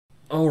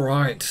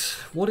Alright,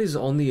 what is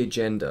on the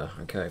agenda?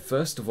 Okay,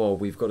 first of all,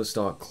 we've got to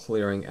start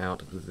clearing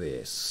out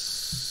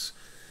this.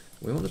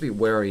 We want to be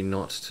wary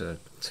not to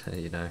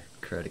you know,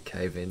 create a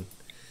cave-in.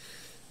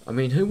 I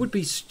mean, who would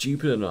be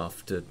stupid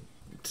enough to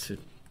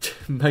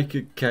make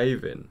a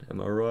cave-in?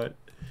 Am I right?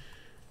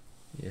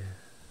 Yeah.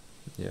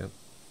 Yeah.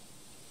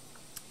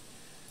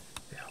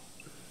 Yeah.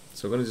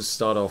 So we're going to just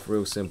start off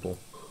real simple.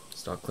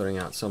 Start clearing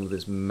out some of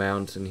this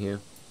mountain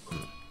here.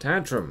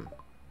 Tantrum.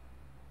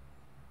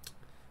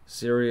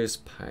 Serious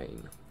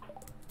pain.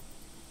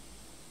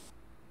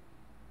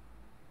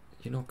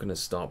 You're not going to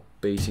stop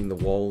beating the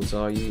walls,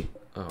 are you?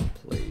 Oh,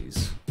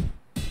 please.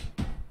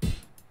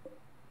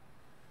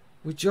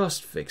 We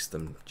just fixed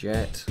them,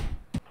 Jet.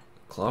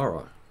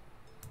 Clara.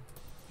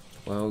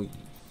 Well,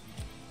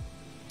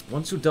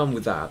 once you're done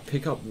with that,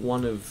 pick up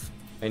one of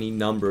any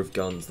number of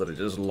guns that are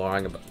just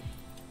lying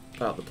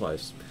about the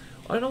place.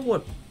 I don't know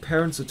what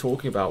parents are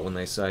talking about when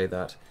they say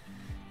that,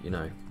 you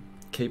know,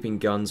 keeping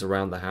guns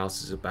around the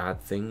house is a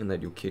bad thing and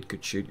that your kid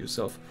could shoot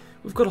yourself.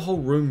 We've got a whole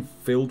room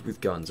filled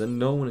with guns and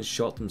no one has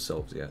shot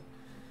themselves yet.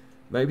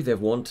 Maybe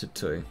they've wanted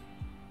to,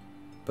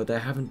 but they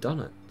haven't done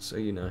it, so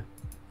you know.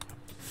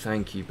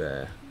 Thank you,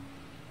 Bear.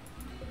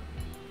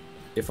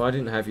 If I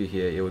didn't have you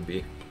here, it would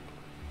be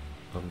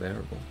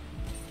unbearable.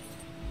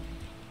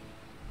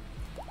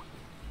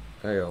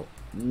 Hey, yo.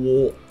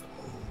 Whoa.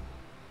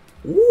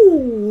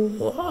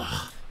 Ooh.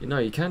 You know,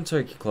 you can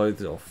take your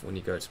clothes off when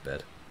you go to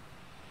bed.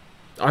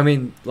 I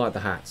mean, like the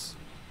hats.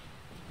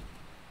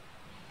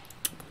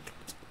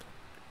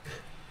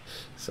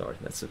 Sorry,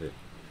 that's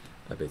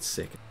a bit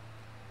sick.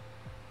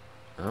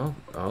 Oh,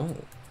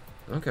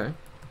 okay.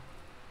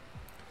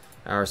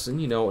 Harrison,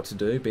 you know what to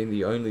do, being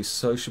the only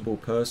sociable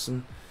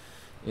person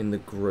in the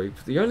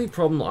group. The only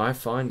problem I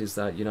find is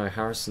that, you know,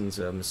 Harrison's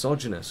a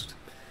misogynist.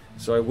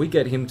 So we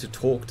get him to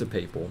talk to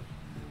people,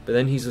 but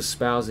then he's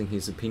espousing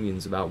his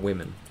opinions about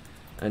women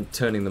and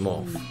turning them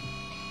off.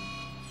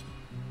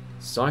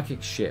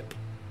 Psychic ship.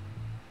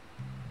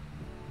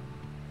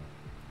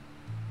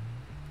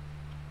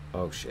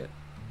 Oh shit.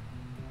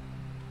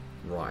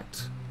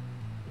 Right.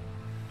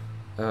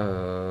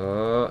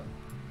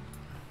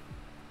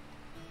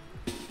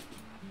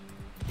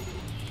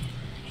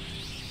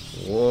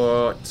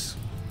 What?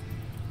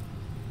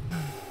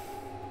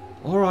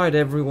 Alright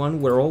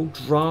everyone, we're all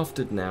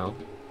drafted now.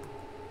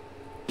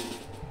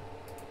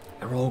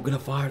 And we're all gonna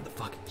fire at the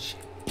fucking ship.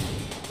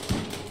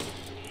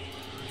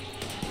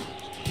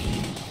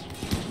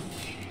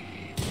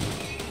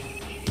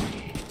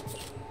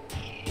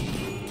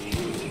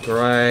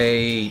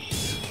 Great.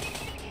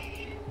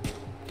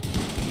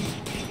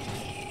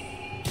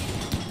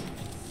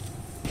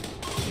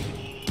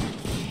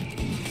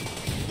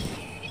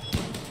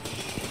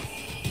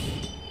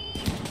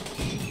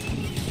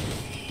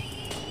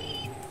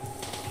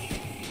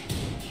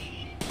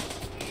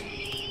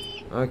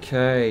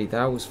 Okay,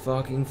 that was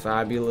fucking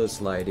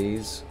fabulous,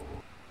 ladies.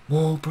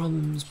 More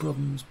problems,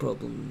 problems,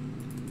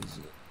 problems.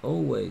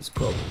 Always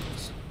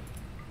problems.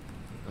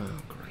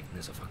 Oh, great,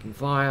 there's a fucking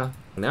fire.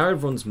 Now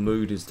everyone's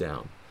mood is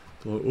down.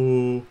 It's like,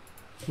 oh,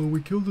 well,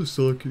 we killed the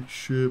psychic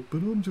ship, but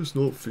I'm just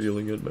not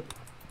feeling it, man.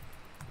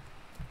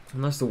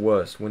 And that's the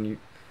worst, when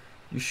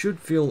you should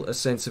feel a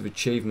sense of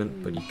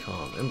achievement, but you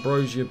can't.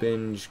 Ambrosia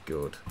binge,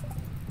 good.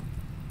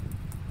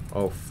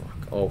 Oh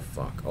fuck, oh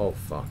fuck, oh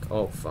fuck,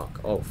 oh fuck,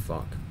 oh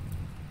fuck.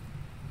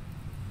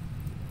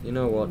 You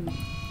know what?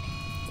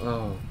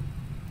 Oh.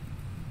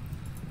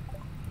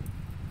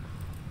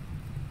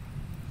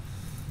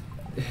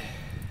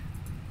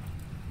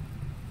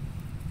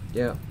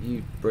 Yeah,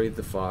 you breathe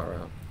the fire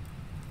out.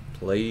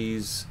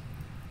 Please.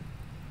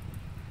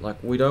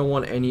 Like, we don't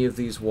want any of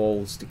these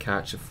walls to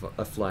catch a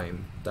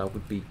flame. That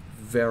would be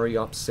very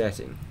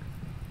upsetting.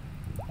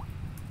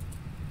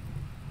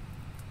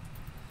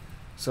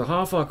 So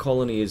half our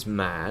colony is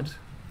mad.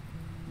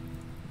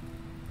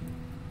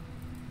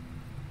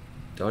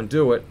 Don't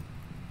do it.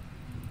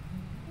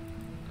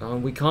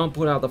 We can't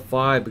put out the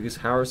fire because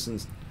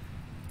Harrison's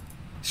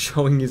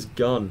showing his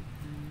gun.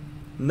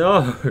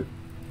 No!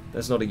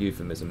 That's not a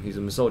euphemism. He's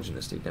a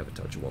misogynist. He'd never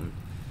touch a woman.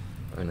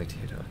 Only to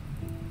hit her.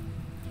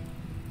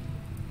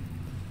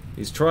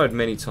 He's tried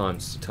many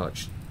times to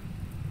touch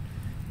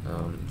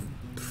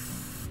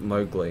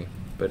Mowgli,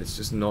 but it's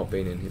just not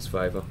been in his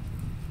favour.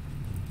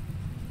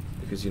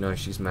 Because, you know,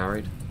 she's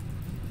married.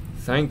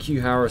 Thank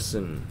you,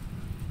 Harrison.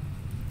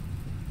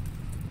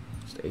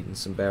 Eating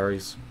some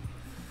berries.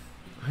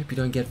 I hope you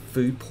don't get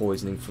food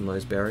poisoning from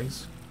those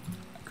berries.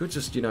 You could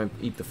just, you know,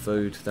 eat the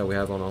food that we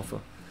have on offer.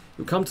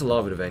 You'll come to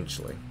love it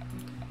eventually.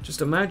 Just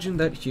imagine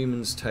that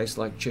humans taste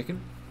like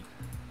chicken,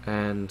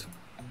 and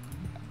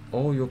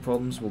all your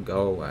problems will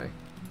go away.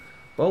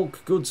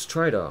 Bulk goods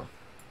trader.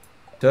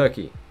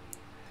 Turkey.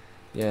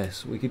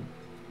 Yes, we could...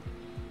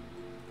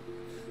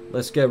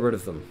 Let's get rid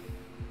of them.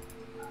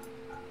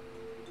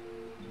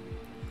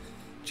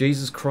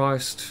 Jesus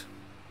Christ...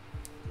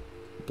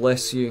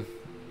 Bless you,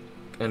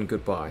 and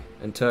goodbye.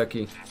 And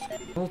Turkey.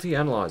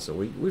 Multi-analyzer.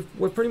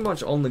 We're pretty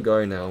much on the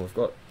go now. We've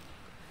got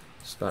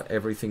just about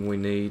everything we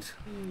need.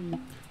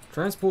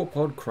 Transport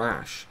pod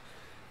crash.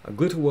 A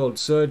Glitterworld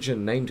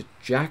surgeon named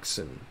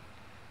Jackson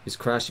is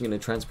crashing in a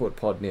transport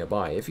pod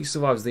nearby. If he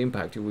survives the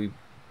impact, he will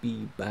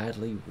be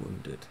badly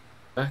wounded.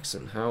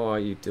 Jackson, how are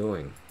you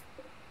doing?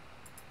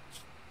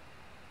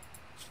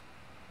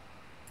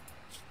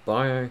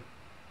 Bio.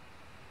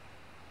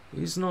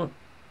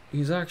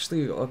 He's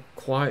actually a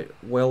quite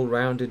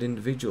well-rounded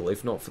individual,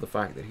 if not for the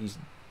fact that he's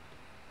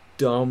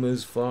dumb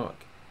as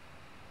fuck.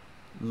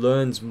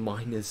 Learns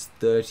minus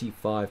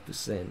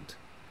 35%.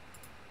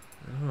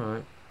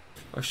 Alright.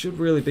 I should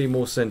really be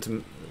more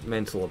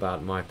sentimental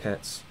about my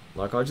pets.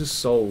 Like, I just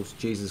sold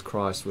Jesus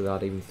Christ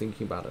without even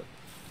thinking about it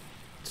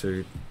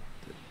to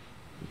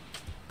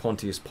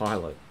Pontius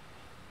Pilate.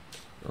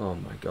 Oh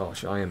my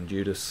gosh, I am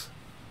Judas.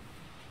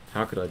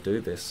 How could I do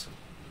this?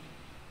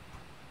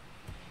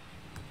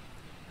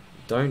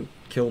 Don't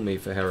kill me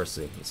for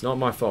heresy. It's not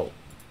my fault.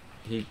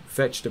 He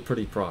fetched a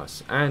pretty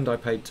price, and I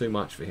paid too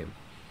much for him.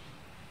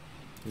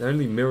 The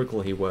only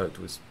miracle he worked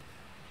was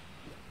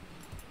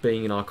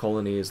being in our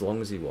colony as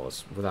long as he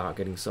was, without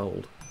getting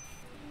sold.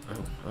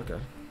 Oh, okay.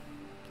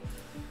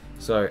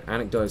 So,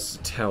 anecdotes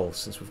to tell,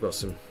 since we've got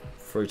some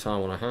free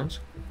time on our hands.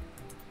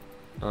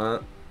 I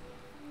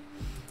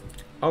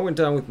went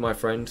down with my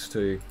friend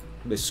to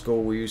this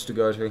school we used to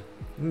go to.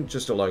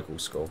 Just a local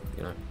school,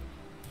 you know.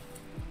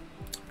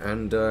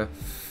 And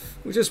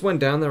we just went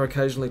down there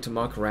occasionally to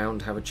muck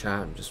around, have a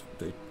chat, and just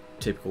do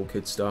typical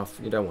kid stuff.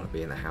 You don't want to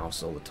be in the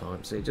house all the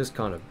time, so you just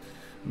kind of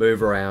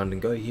move around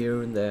and go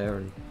here and there,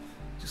 and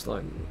just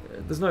like,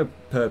 there's no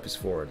purpose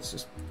for it, it's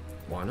just,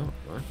 why not,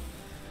 right?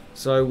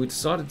 So we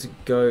decided to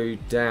go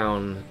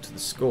down to the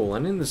school,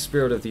 and in the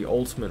spirit of the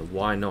ultimate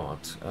why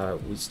not,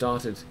 we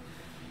started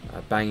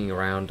banging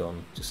around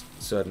on just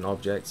certain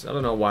objects. I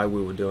don't know why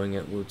we were doing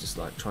it, we were just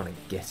like trying to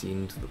get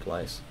into the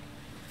place.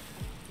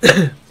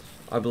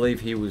 I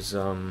believe he was,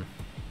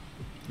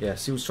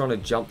 yes, he was trying to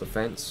jump the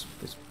fence,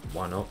 because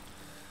why not,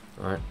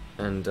 right?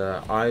 And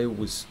I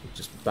was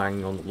just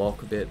banging on the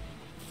lock a bit,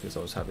 because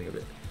I was having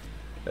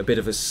a bit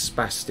of a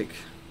spastic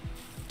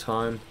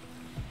time.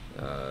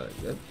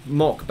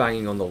 Mock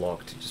banging on the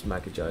lock to just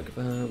make a joke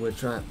of, we're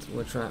trapped,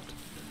 we're trapped.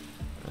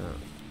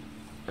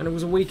 And it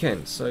was a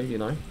weekend, so, you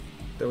know,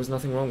 there was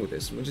nothing wrong with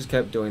this. And we just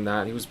kept doing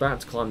that. He was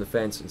about to climb the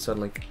fence, and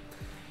suddenly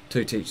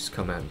 2 teachers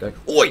come out and go,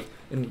 "Oi!"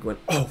 And he went,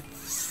 "Oh,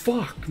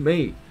 fuck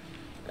me!"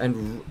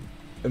 And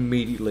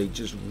immediately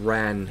just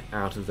ran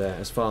out of there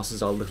as fast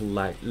as our little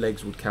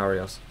legs would carry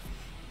us.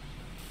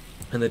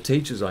 And the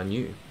teachers I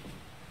knew.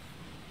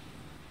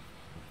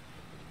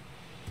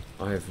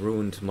 I have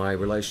ruined my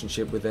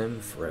relationship with them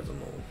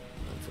forevermore,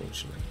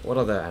 unfortunately. What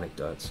other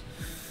anecdotes?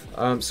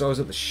 So I was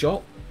at the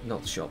shop,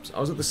 not the shops,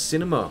 I was at the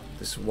cinema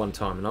this one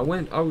time, and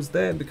I was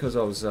there because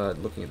I was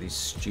looking at these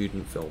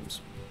student films.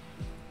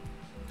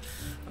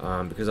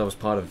 Because I was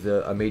part of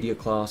a media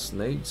class, and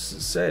they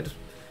said,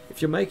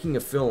 if you're making a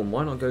film,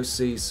 why not go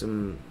see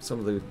some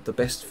of the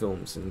best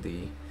films in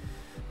the,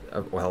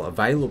 well,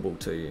 available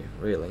to you,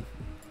 really.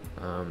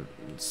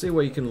 See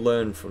where you can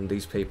learn from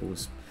these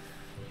people's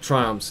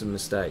triumphs and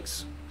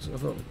mistakes. So I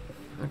thought,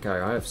 okay,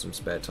 I have some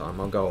spare time,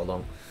 I'll go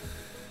along.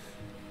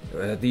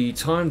 The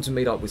time to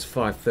meet up was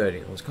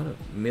 5:30. I was kind of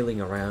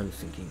milling around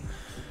thinking,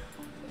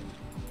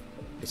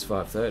 it's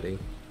 5:30,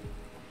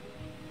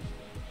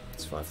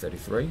 it's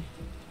 5:33,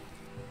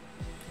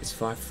 it's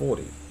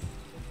 5:40,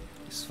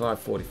 it's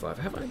 5:45.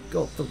 Have I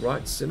got the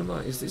right cinema?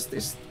 Is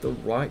this the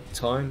right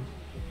time?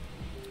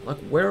 Like,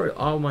 where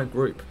are my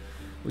group?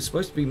 We're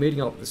supposed to be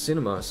meeting up at the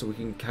cinema so we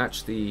can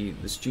catch the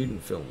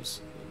student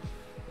films,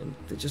 and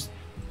they're just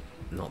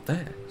not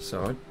there.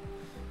 So I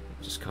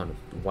just kind of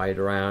wait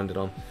around, and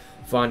I'm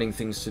finding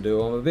things to do.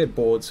 I'm a bit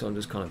bored, so I'm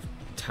just kind of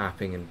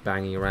tapping and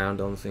banging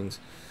around on things.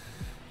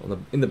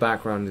 In the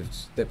background,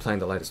 they're playing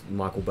the latest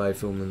Michael Bay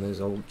film, and there's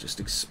all just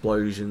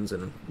explosions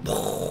and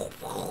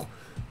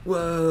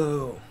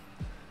whoa,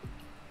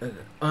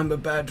 I'm a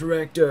bad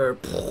director.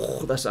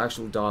 That's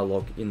actual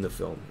dialogue in the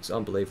film. It's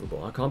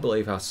unbelievable. I can't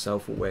believe how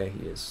self-aware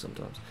he is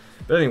sometimes.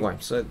 But anyway,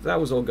 so that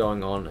was all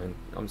going on, and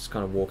I'm just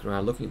kind of walking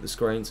around looking at the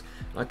screens.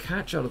 I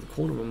catch out of the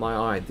corner of my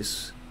eye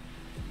this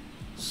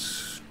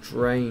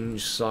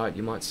strange sight,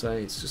 you might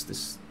say. It's just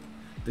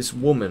this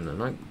woman,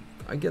 and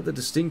I get the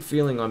distinct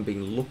feeling I'm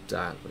being looked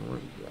at.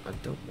 I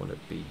don't want to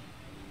be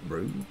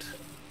rude,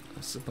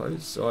 I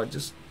suppose, so I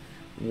just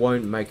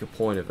won't make a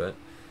point of it.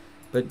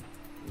 But,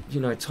 you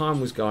know, time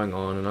was going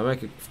on, and I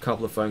make a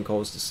couple of phone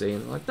calls to see,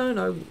 and I'm like,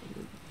 no,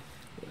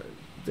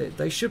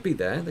 they should be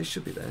there, they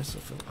should be there. So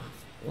I thought, oh,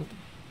 well,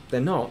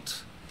 they're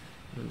not.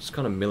 And I'm just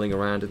kind of milling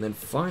around, and then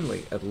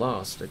finally, at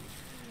last,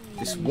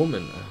 this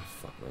woman, oh,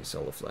 fuck my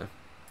solar flare.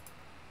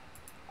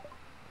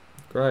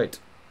 Great.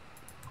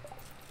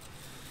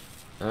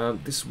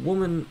 This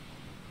woman,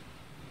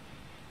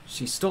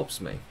 she stops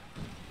me,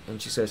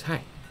 and she says,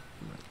 "Hey."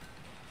 I'm like,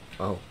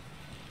 "Oh,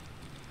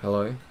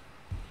 hello."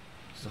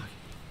 She's like,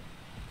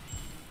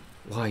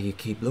 "Why you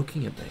keep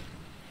looking at me?"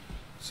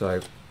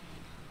 So,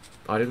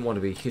 I didn't want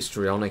to be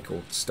histrionic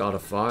or start a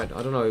fight.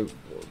 I don't know,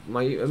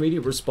 my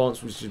immediate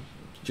response was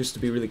just to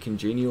be really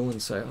congenial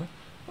and say,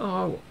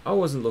 "Oh, I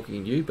wasn't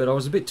looking at you, but I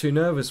was a bit too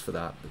nervous for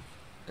that."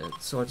 And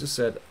so I just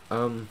said,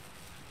 oh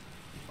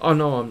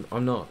no,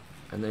 I'm not.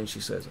 And then she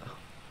says, oh,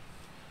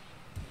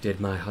 did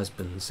my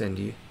husband send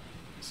you?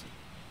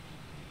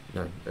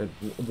 No,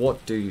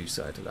 what do you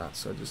say to that?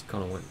 So I just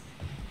kind of went,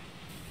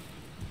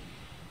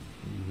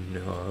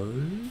 no.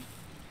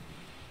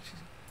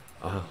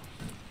 Oh,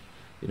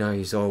 you know,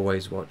 he's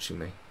always watching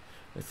me.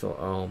 I thought,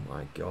 oh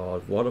my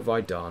god, what have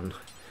I done?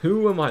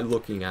 Who am I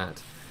looking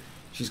at?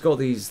 She's got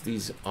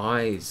these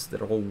eyes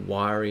that are all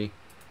wiry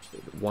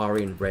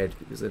and red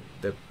because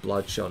they're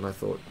bloodshot. And I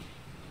thought,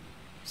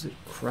 is it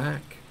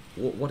crack?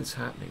 What is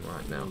happening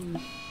right now?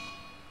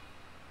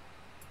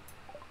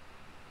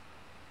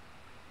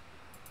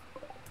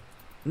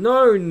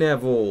 No,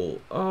 Neville!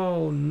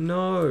 Oh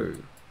no!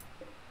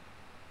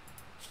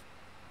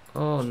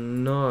 Oh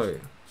no!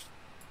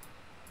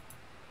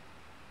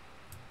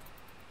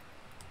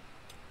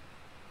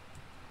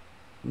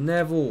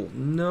 Neville,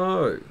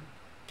 no!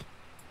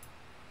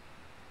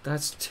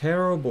 That's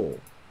terrible.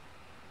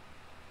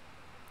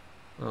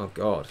 Oh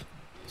god.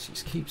 She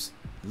just keeps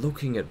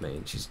looking at me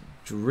and she's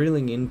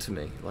drilling into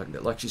me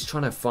like she's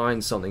trying to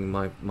find something in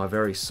my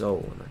very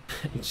soul.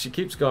 And she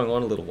keeps going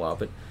on a little while,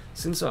 but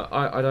since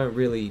I don't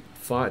really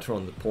fight her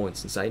on the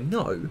points and say,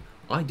 no,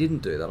 I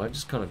didn't do that, I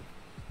just kind of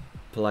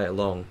play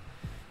along,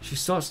 she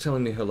starts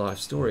telling me her life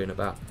story and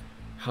about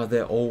how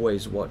they're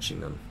always watching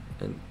them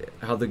and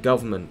how the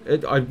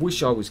government, I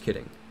wish I was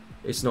kidding,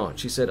 it's not.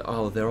 She said,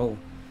 oh,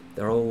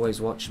 they're always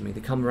watching me.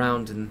 They come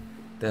around in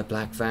their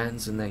black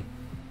vans and they've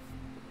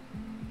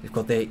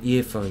got their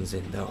earphones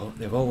in.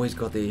 They've always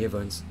got their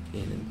earphones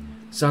in, and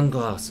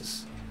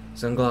sunglasses,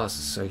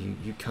 so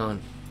you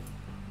can't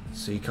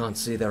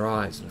see their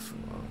eyes. And I thought,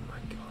 oh my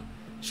god.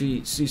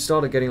 She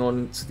started getting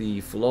on to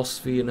the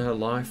philosophy in her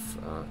life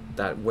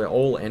that we're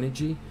all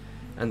energy,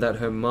 and that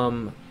her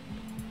mum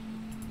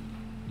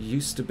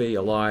used to be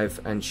alive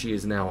and she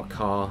is now a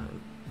car.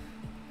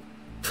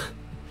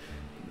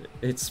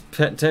 It's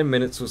 10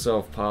 minutes or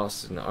so have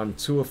passed and I'm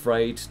too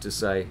afraid to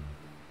say,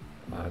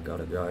 I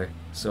gotta go.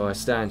 So I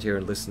stand here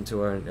and listen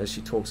to her, and as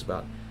she talks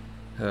about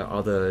her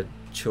other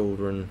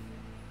children,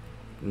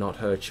 not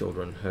her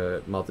children,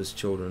 her mother's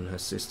children, her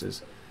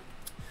sisters.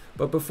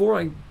 But before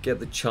I get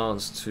the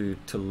chance to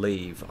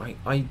leave,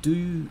 I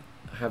do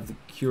have the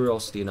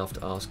curiosity enough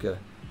to ask her,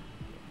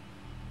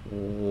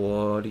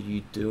 what are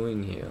you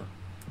doing here?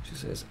 She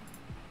says,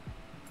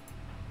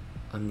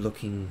 I'm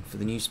looking for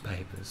the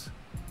newspapers.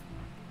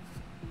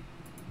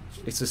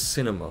 It's a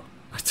cinema.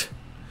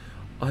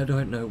 I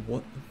don't know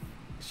what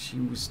she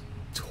was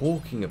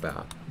talking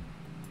about.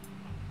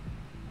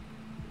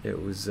 It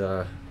was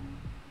a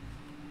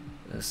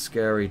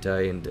scary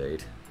day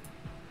indeed.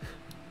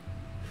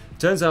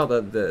 Turns out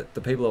that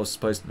the people I was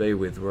supposed to be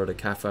with were at a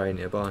cafe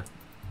nearby.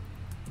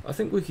 I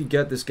think we could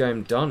get this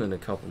game done in a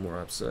couple more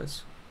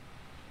episodes.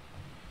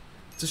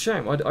 It's a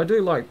shame. I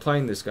do like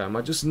playing this game.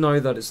 I just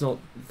know that it's not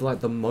like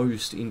the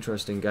most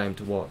interesting game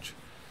to watch.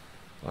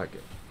 Like,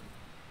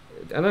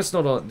 and that's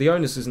not the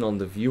onus isn't on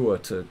the viewer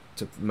to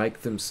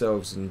make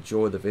themselves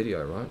enjoy the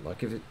video, right?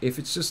 Like if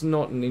it's just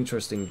not an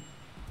interesting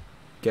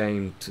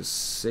game to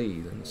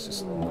see, then it's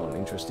just not an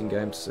interesting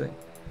game to see.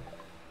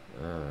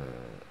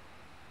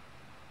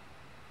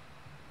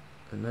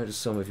 I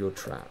noticed some of your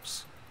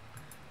traps.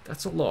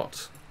 That's a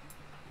lot.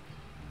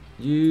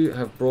 You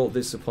have brought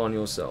this upon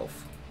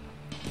yourself.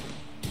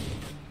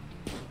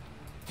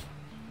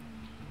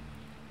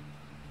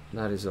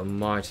 That is a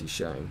mighty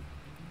shame.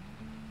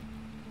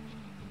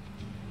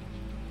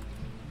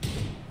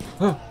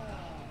 Oh!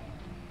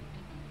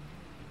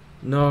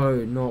 No,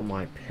 not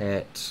my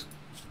pet.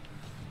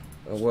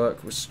 A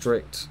work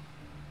restrict.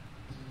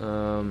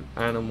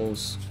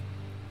 Animals.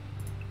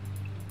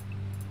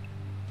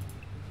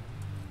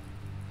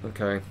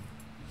 Okay.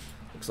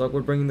 Looks like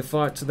we're bringing the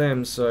fight to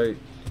them, so it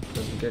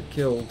doesn't get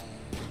killed.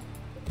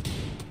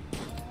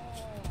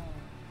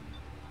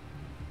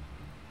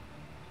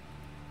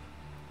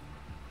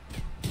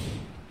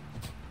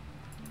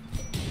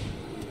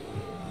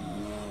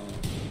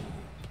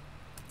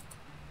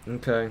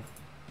 Okay.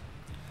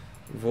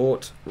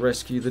 Vought,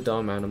 rescue the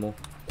dumb animal.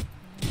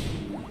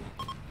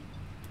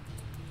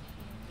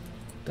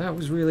 That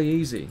was really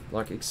easy,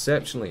 like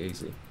exceptionally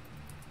easy.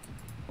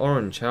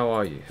 Orange, how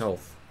are you?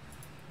 Health.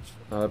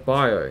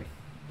 Bio.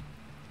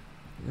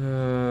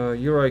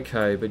 You're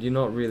okay, but you're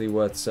not really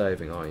worth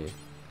saving, are you?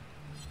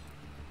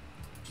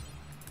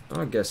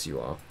 I guess you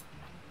are.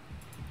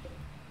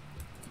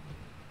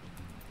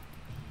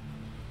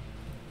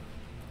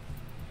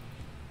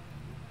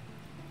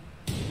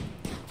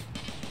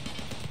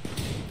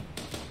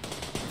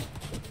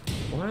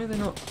 Why are they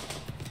not...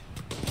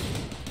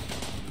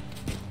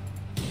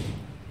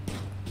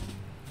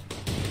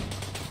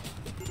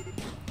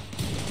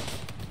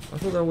 I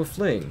thought they were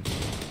fleeing.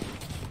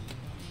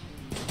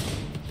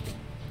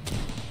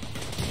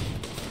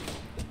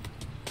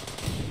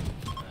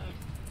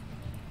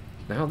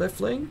 Now they're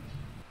fleeing?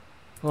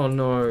 Oh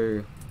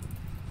no.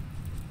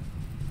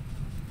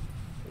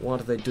 Why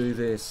do they do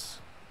this?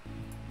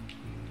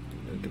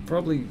 They could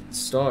probably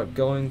start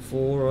going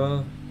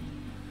for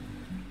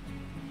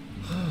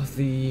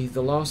grab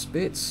the last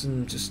bits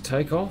and just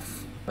take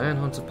off.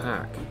 Manhunter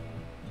pack.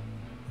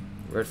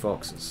 Red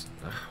foxes.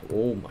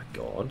 Oh my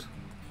god.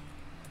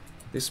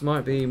 This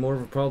might be more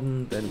of a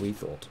problem than we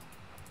thought.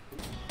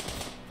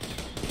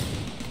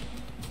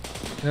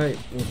 Okay,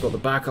 we've got the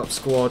backup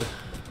squad.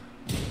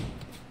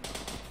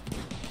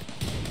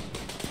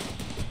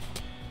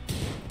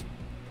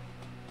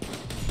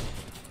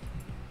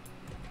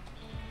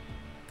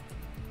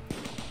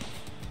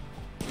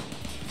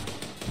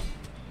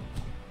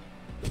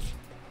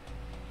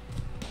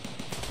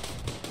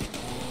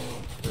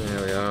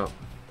 There we are.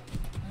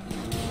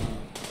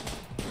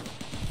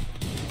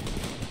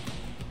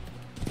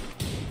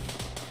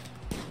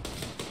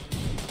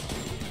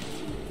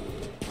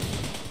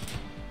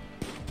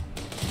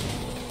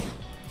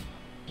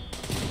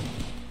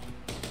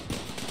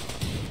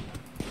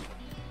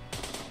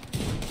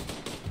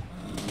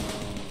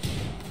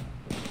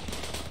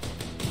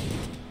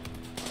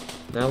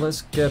 Now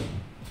let's get...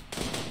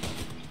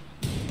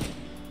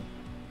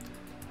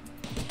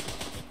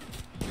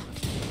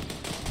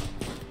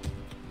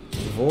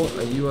 Vort,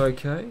 are you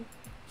okay?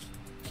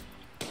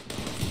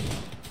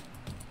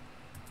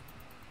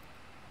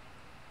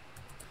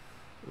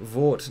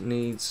 Vort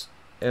needs...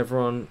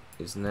 Everyone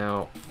is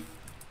now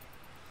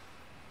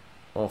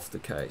off the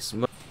case.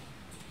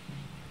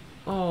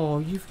 Oh,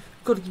 you've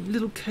got a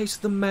little case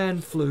of the man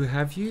flu,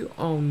 have you?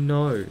 Oh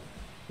no.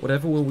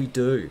 Whatever will we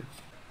do?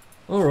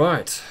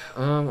 Alright,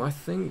 I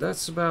think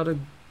that's about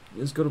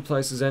as good a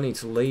place as any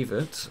to leave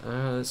it.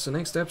 So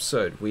next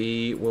episode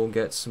we will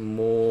get some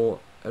more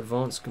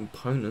advanced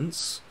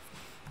components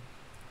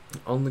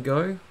on the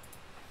go.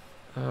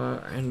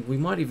 And we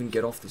might even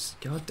get off this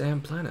goddamn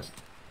planet.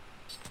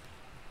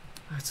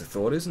 That's a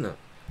thought, isn't it?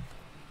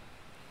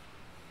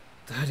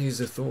 That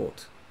is a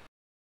thought.